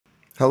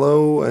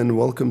Hello and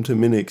welcome to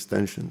Mini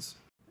Extensions.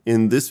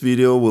 In this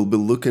video we'll be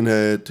looking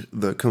at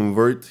the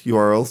convert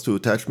URLs to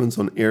attachments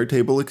on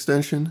Airtable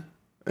extension.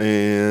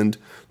 And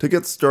to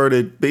get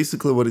started,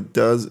 basically what it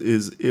does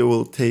is it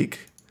will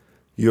take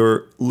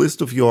your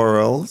list of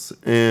URLs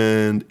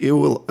and it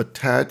will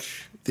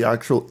attach the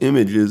actual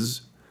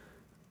images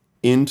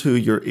into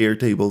your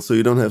Airtable so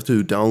you don't have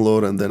to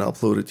download and then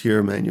upload it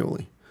here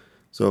manually.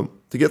 So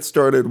to get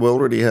started, we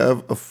already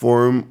have a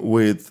form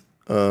with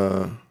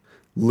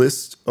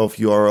list of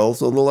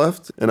URLs on the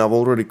left, and I've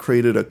already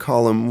created a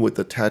column with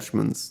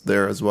attachments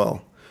there as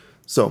well.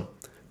 So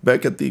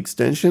back at the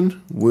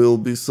extension, we'll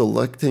be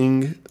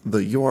selecting the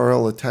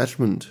URL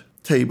attachment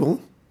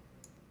table,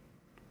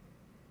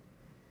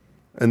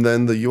 and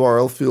then the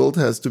URL field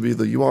has to be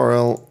the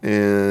URL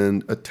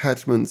and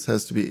attachments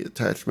has to be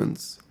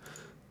attachments.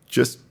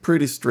 Just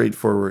pretty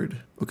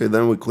straightforward. Okay,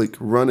 then we click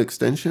run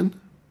extension.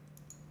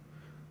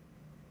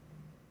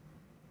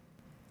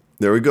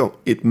 There we go.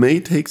 It may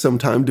take some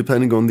time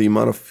depending on the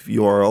amount of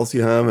URLs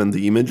you have and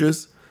the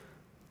images,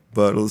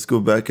 but let's go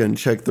back and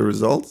check the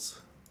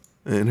results.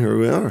 And here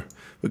we are.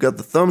 We got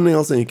the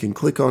thumbnails and you can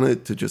click on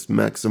it to just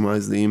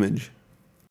maximize the image.